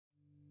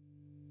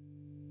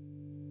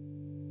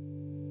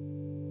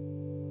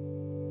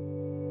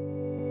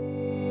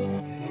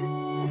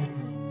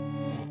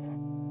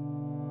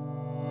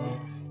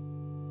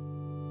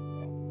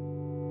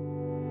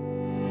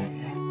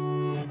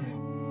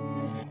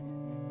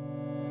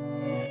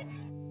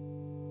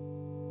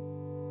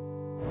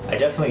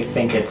definitely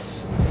think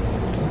it's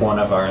one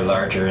of our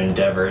larger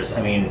endeavors.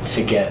 I mean,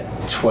 to get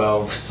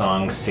 12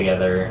 songs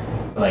together,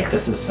 like,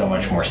 this is so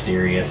much more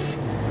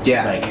serious.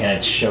 Yeah. Like, and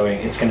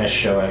it's gonna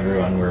show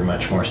everyone we're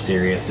much more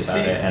serious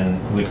about it, and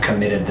we've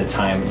committed the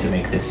time to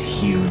make this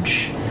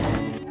huge.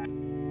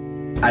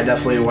 I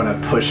definitely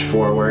want to push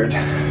forward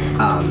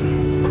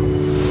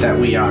that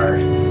we are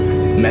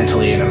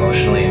mentally and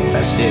emotionally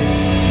invested.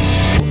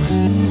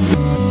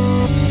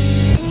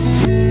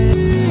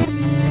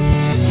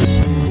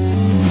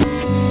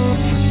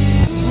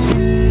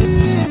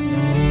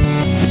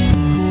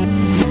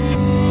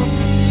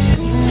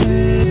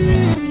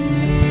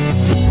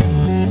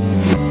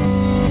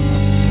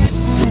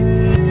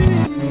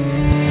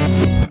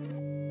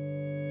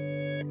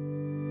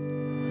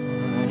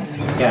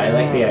 Yeah, I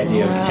like the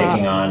idea of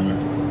taking on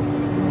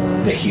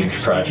the huge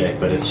project,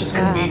 but it's just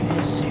going to be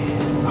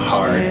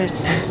hard.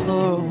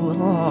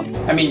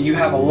 I mean, you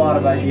have a lot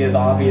of ideas,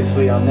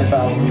 obviously, on this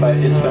album, but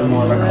it's been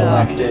more of a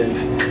collective.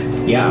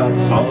 Yeah, all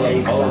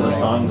of the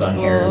songs on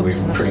here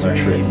we've pretty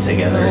much written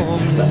together to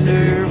some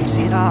degree.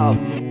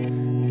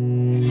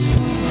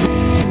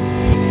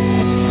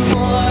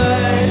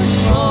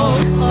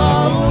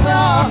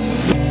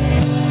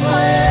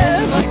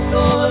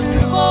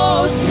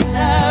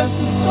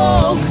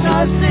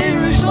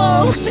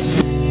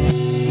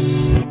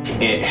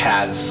 It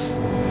has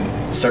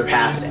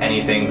surpassed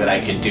anything that I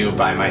could do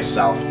by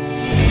myself.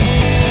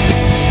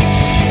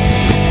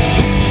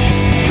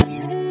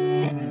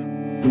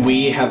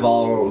 We have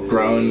all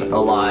grown a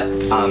lot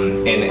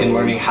in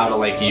learning how to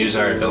like use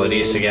our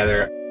abilities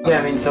together. Yeah,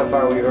 I mean, so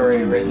far we've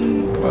already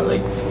written, what,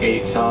 like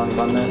 8 songs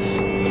on this?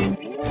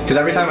 Because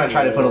every time I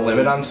try to put a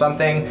limit on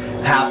something,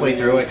 halfway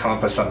through I come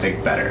up with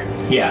something better.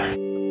 Yeah.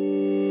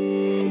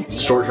 It's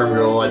a short-term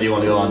goal. I do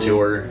want to go on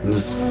tour. And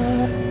just,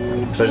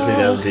 I just think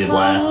that would be a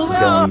blast,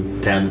 just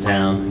going town to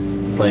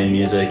town, playing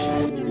music.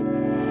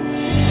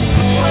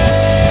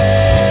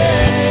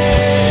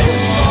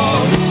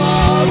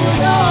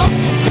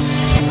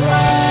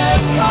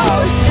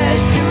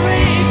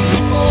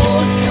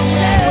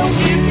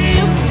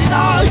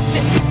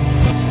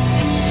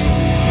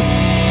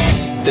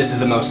 This is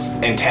the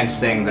most intense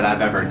thing that I've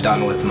ever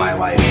done with my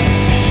life.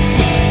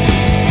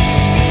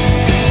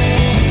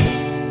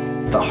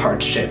 The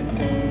hardship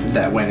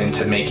that went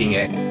into making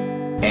it,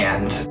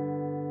 and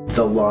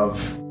the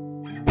love